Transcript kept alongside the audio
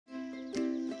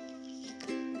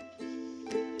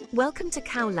Welcome to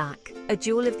Khao Lak, a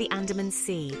jewel of the Andaman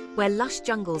Sea, where lush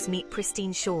jungles meet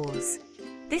pristine shores.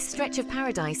 This stretch of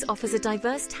paradise offers a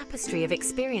diverse tapestry of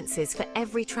experiences for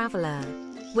every traveler.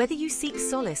 Whether you seek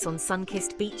solace on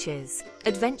sun-kissed beaches,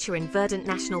 adventure in verdant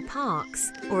national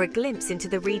parks, or a glimpse into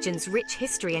the region's rich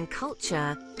history and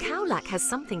culture, Khao Lak has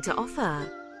something to offer.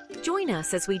 Join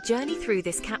us as we journey through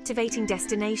this captivating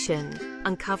destination,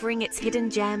 uncovering its hidden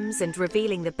gems and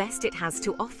revealing the best it has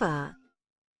to offer.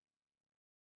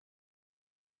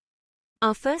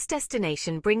 Our first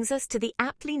destination brings us to the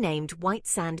aptly named White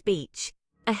Sand Beach,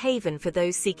 a haven for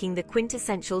those seeking the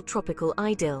quintessential tropical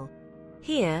idyll.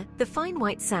 Here, the fine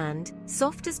white sand,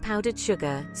 soft as powdered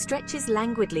sugar, stretches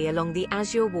languidly along the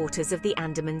azure waters of the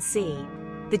Andaman Sea.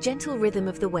 The gentle rhythm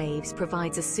of the waves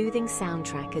provides a soothing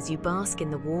soundtrack as you bask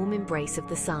in the warm embrace of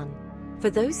the sun.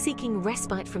 For those seeking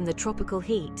respite from the tropical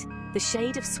heat, the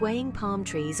shade of swaying palm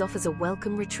trees offers a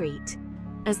welcome retreat.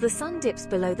 As the sun dips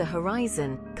below the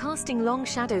horizon, casting long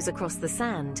shadows across the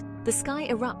sand, the sky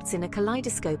erupts in a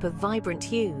kaleidoscope of vibrant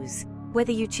hues.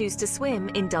 Whether you choose to swim,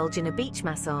 indulge in a beach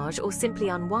massage, or simply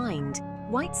unwind,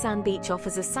 White Sand Beach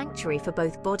offers a sanctuary for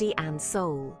both body and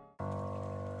soul.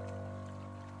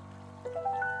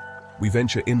 We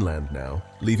venture inland now,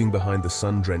 leaving behind the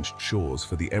sun-drenched shores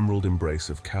for the emerald embrace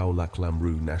of Khao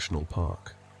Lak-Lam National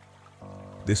Park.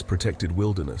 This protected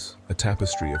wilderness, a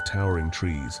tapestry of towering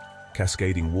trees,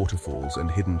 cascading waterfalls and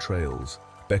hidden trails,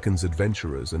 beckons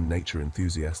adventurers and nature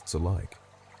enthusiasts alike.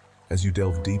 As you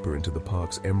delve deeper into the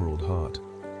park's emerald heart,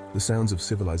 the sounds of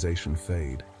civilization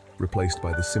fade, replaced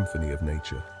by the symphony of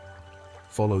nature.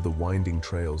 Follow the winding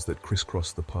trails that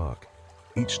crisscross the park,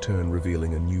 each turn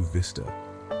revealing a new vista.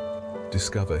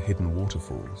 Discover hidden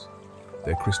waterfalls,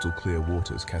 their crystal-clear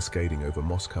waters cascading over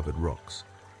moss-covered rocks,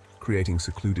 creating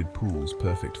secluded pools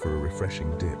perfect for a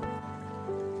refreshing dip.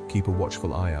 Keep a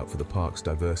watchful eye out for the park's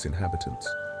diverse inhabitants.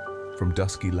 From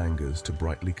dusky langurs to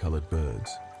brightly colored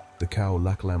birds, the Khao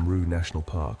Lak-Lam National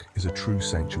Park is a true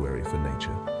sanctuary for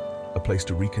nature, a place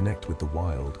to reconnect with the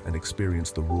wild and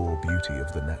experience the raw beauty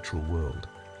of the natural world.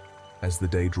 As the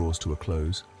day draws to a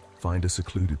close, find a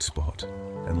secluded spot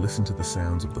and listen to the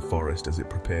sounds of the forest as it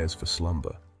prepares for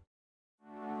slumber.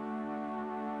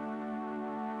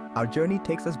 Our journey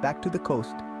takes us back to the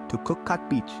coast, to Khuk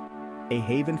Beach, a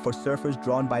haven for surfers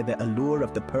drawn by the allure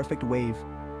of the perfect wave.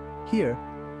 Here,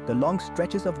 the long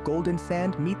stretches of golden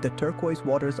sand meet the turquoise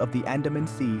waters of the Andaman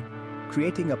Sea,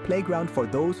 creating a playground for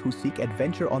those who seek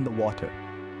adventure on the water.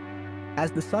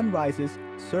 As the sun rises,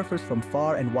 surfers from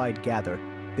far and wide gather,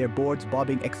 their boards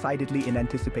bobbing excitedly in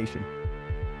anticipation.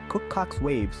 Khuk's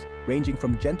waves, ranging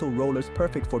from gentle rollers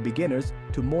perfect for beginners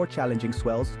to more challenging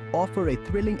swells, offer a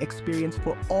thrilling experience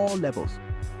for all levels.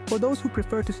 For those who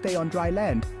prefer to stay on dry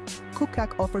land,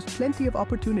 Khuk offers plenty of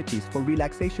opportunities for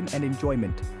relaxation and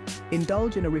enjoyment.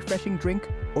 Indulge in a refreshing drink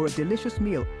or a delicious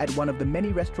meal at one of the many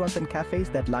restaurants and cafes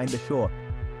that line the shore.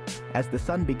 As the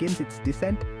sun begins its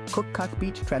descent, Khuk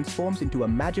Beach transforms into a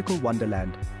magical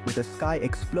wonderland, with the sky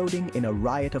exploding in a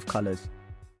riot of colors.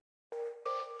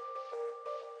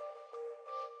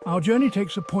 Our journey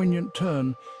takes a poignant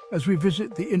turn as we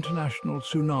visit the International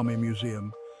Tsunami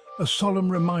Museum, a solemn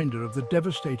reminder of the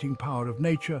devastating power of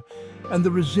nature and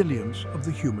the resilience of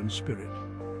the human spirit.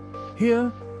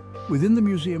 Here, within the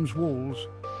museum's walls,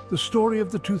 the story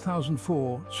of the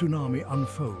 2004 tsunami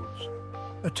unfolds,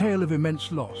 a tale of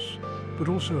immense loss, but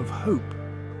also of hope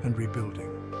and rebuilding.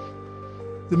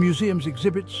 The museum's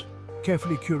exhibits,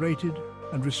 carefully curated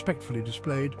and respectfully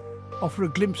displayed, offer a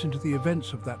glimpse into the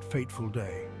events of that fateful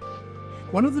day.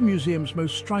 One of the museum's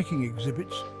most striking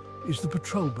exhibits is the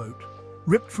patrol boat,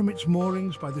 ripped from its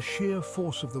moorings by the sheer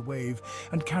force of the wave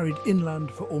and carried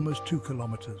inland for almost 2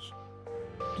 kilometers.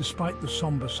 Despite the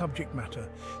somber subject matter,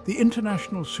 the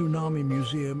International Tsunami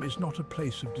Museum is not a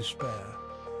place of despair.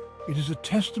 It is a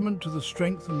testament to the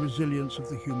strength and resilience of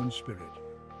the human spirit.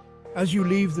 As you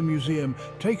leave the museum,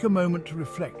 take a moment to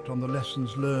reflect on the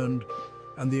lessons learned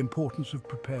and the importance of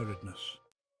preparedness.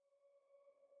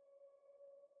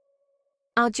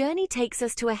 Our journey takes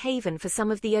us to a haven for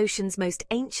some of the ocean's most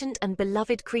ancient and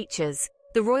beloved creatures,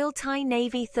 the Royal Thai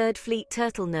Navy 3rd Fleet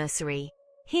Turtle Nursery.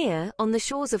 Here, on the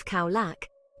shores of Khao Lak,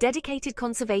 dedicated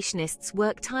conservationists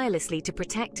work tirelessly to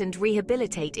protect and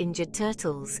rehabilitate injured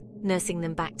turtles, nursing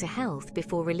them back to health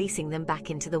before releasing them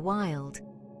back into the wild.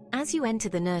 As you enter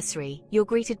the nursery, you're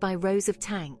greeted by rows of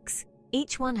tanks,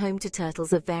 each one home to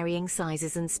turtles of varying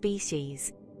sizes and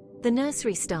species. The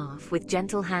nursery staff, with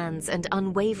gentle hands and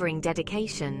unwavering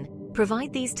dedication,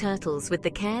 provide these turtles with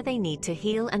the care they need to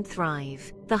heal and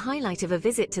thrive. The highlight of a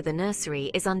visit to the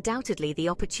nursery is undoubtedly the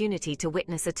opportunity to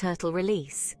witness a turtle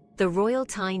release. The Royal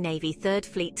Thai Navy 3rd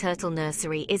Fleet Turtle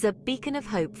Nursery is a beacon of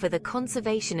hope for the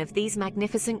conservation of these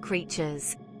magnificent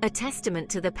creatures, a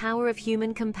testament to the power of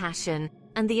human compassion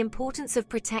and the importance of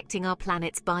protecting our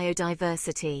planet's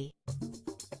biodiversity.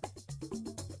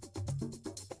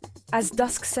 As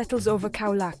dusk settles over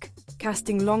Khao Lak,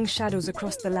 casting long shadows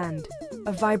across the land,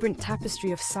 a vibrant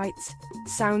tapestry of sights,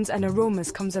 sounds and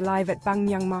aromas comes alive at Bang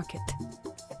Myang Market.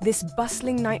 This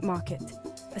bustling night market,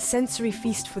 a sensory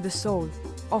feast for the soul,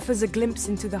 offers a glimpse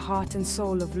into the heart and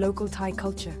soul of local Thai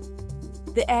culture.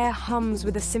 The air hums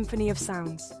with a symphony of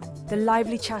sounds, the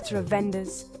lively chatter of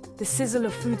vendors, the sizzle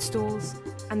of food stalls,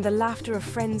 and the laughter of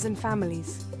friends and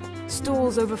families.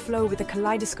 Stalls overflow with a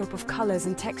kaleidoscope of colors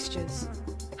and textures.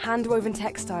 Hand-woven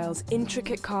textiles,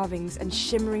 intricate carvings, and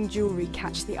shimmering jewelry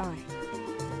catch the eye.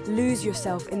 Lose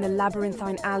yourself in the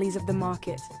labyrinthine alleys of the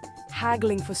market,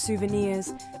 haggling for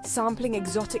souvenirs, sampling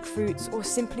exotic fruits, or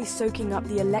simply soaking up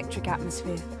the electric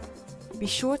atmosphere. Be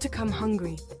sure to come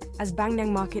hungry, as Bang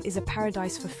Myang Market is a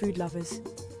paradise for food lovers.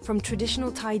 From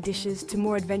traditional Thai dishes to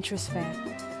more adventurous fare,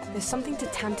 there's something to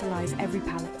tantalize every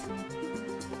palate.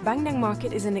 Bang Myang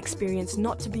Market is an experience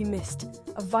not to be missed,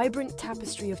 a vibrant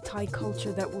tapestry of Thai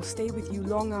culture that will stay with you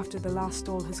long after the last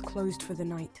stall has closed for the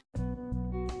night.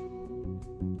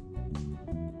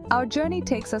 Our journey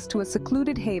takes us to a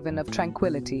secluded haven of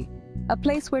tranquility, a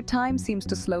place where time seems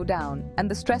to slow down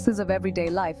and the stresses of everyday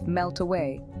life melt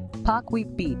away.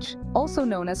 Khuk Beach, also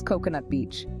known as Coconut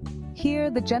Beach.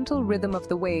 Here, the gentle rhythm of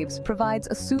the waves provides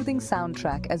a soothing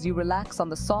soundtrack as you relax on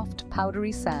the soft,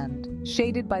 powdery sand,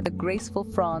 shaded by the graceful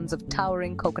fronds of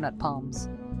towering coconut palms.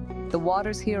 The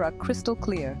waters here are crystal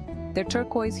clear, their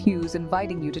turquoise hues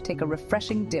inviting you to take a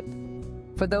refreshing dip.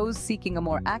 For those seeking a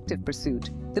more active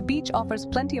pursuit, the beach offers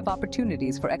plenty of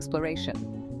opportunities for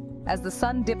exploration. As the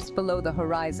sun dips below the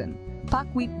horizon,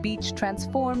 Khuk Beach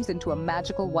transforms into a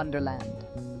magical wonderland.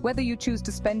 Whether you choose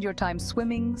to spend your time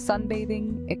swimming,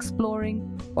 sunbathing,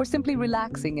 exploring, or simply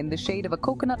relaxing in the shade of a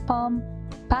coconut palm,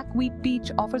 Khuk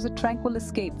Beach offers a tranquil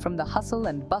escape from the hustle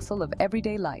and bustle of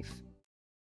everyday life.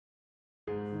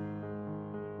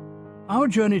 Our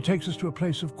journey takes us to a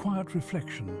place of quiet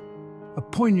reflection, a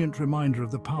poignant reminder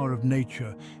of the power of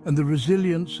nature and the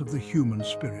resilience of the human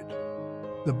spirit.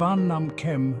 The Ban Nam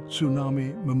Kem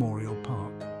Tsunami Memorial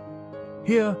Park.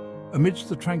 Here, amidst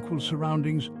the tranquil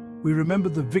surroundings, we remember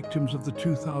the victims of the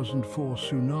 2004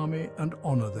 tsunami and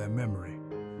honor their memory.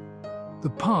 The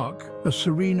park, a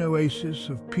serene oasis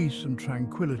of peace and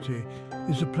tranquility,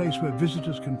 is a place where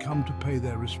visitors can come to pay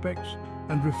their respects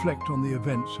and reflect on the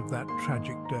events of that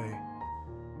tragic day.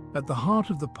 At the heart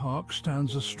of the park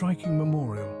stands a striking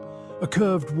memorial, a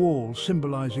curved wall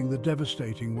symbolizing the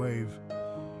devastating wave.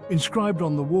 Inscribed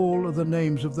on the wall are the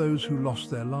names of those who lost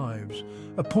their lives,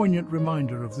 a poignant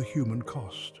reminder of the human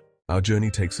cost. Our journey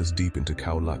takes us deep into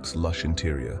Khao Lak's lush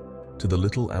interior, to the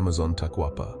Little Amazon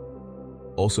Taquapa,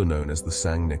 also known as the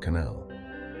Sangne Canal.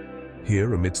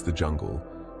 Here, amidst the jungle,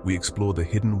 we explore the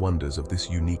hidden wonders of this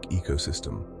unique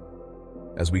ecosystem.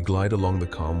 As we glide along the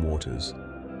calm waters,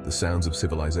 the sounds of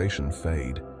civilization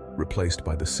fade, replaced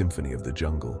by the symphony of the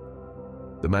jungle.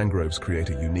 The mangroves create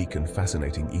a unique and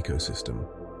fascinating ecosystem.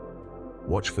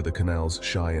 Watch for the canal's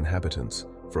shy inhabitants,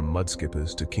 from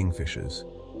mudskippers to kingfishers.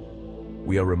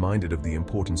 We are reminded of the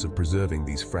importance of preserving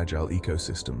these fragile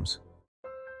ecosystems.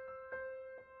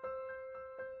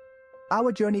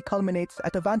 Our journey culminates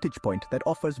at a vantage point that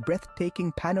offers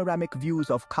breathtaking panoramic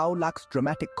views of Khao Lak's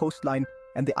dramatic coastline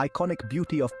and the iconic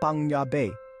beauty of Phang Nga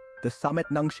Bay, the Summit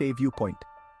Nangshe viewpoint.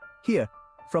 Here,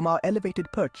 from our elevated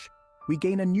perch, we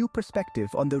gain a new perspective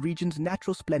on the region's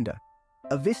natural splendor,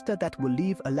 a vista that will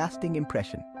leave a lasting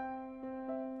impression.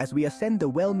 As we ascend the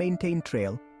well-maintained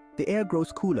trail, the air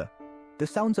grows cooler, the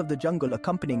sounds of the jungle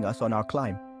accompanying us on our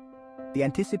climb. The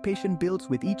anticipation builds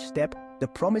with each step, the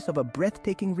promise of a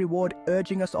breathtaking reward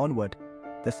urging us onward.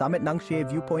 The Summit Nangshe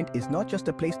viewpoint is not just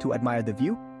a place to admire the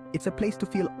view, it's a place to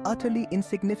feel utterly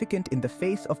insignificant in the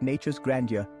face of nature's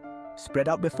grandeur. Spread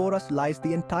out before us lies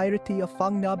the entirety of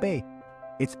Phang Nga Bay,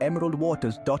 its emerald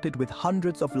waters dotted with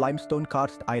hundreds of limestone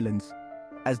karst islands.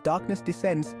 As darkness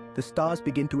descends, the stars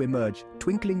begin to emerge,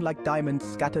 twinkling like diamonds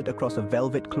scattered across a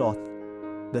velvet cloth.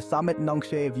 The Summit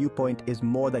Nangshe viewpoint is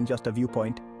more than just a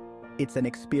viewpoint. It's an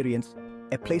experience,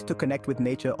 a place to connect with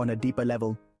nature on a deeper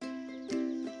level.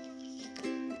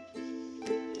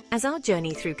 As our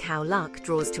journey through Khao Lak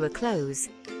draws to a close,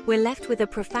 we're left with a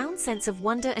profound sense of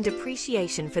wonder and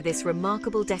appreciation for this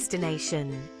remarkable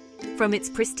destination. From its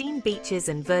pristine beaches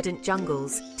and verdant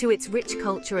jungles to its rich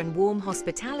culture and warm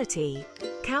hospitality,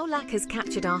 Khao Lak has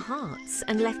captured our hearts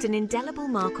and left an indelible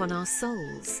mark on our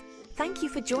souls. Thank you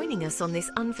for joining us on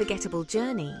this unforgettable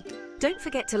journey. Don't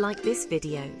forget to like this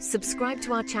video, subscribe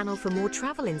to our channel for more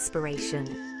travel inspiration,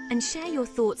 and share your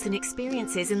thoughts and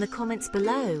experiences in the comments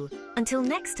below. Until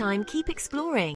next time, keep exploring.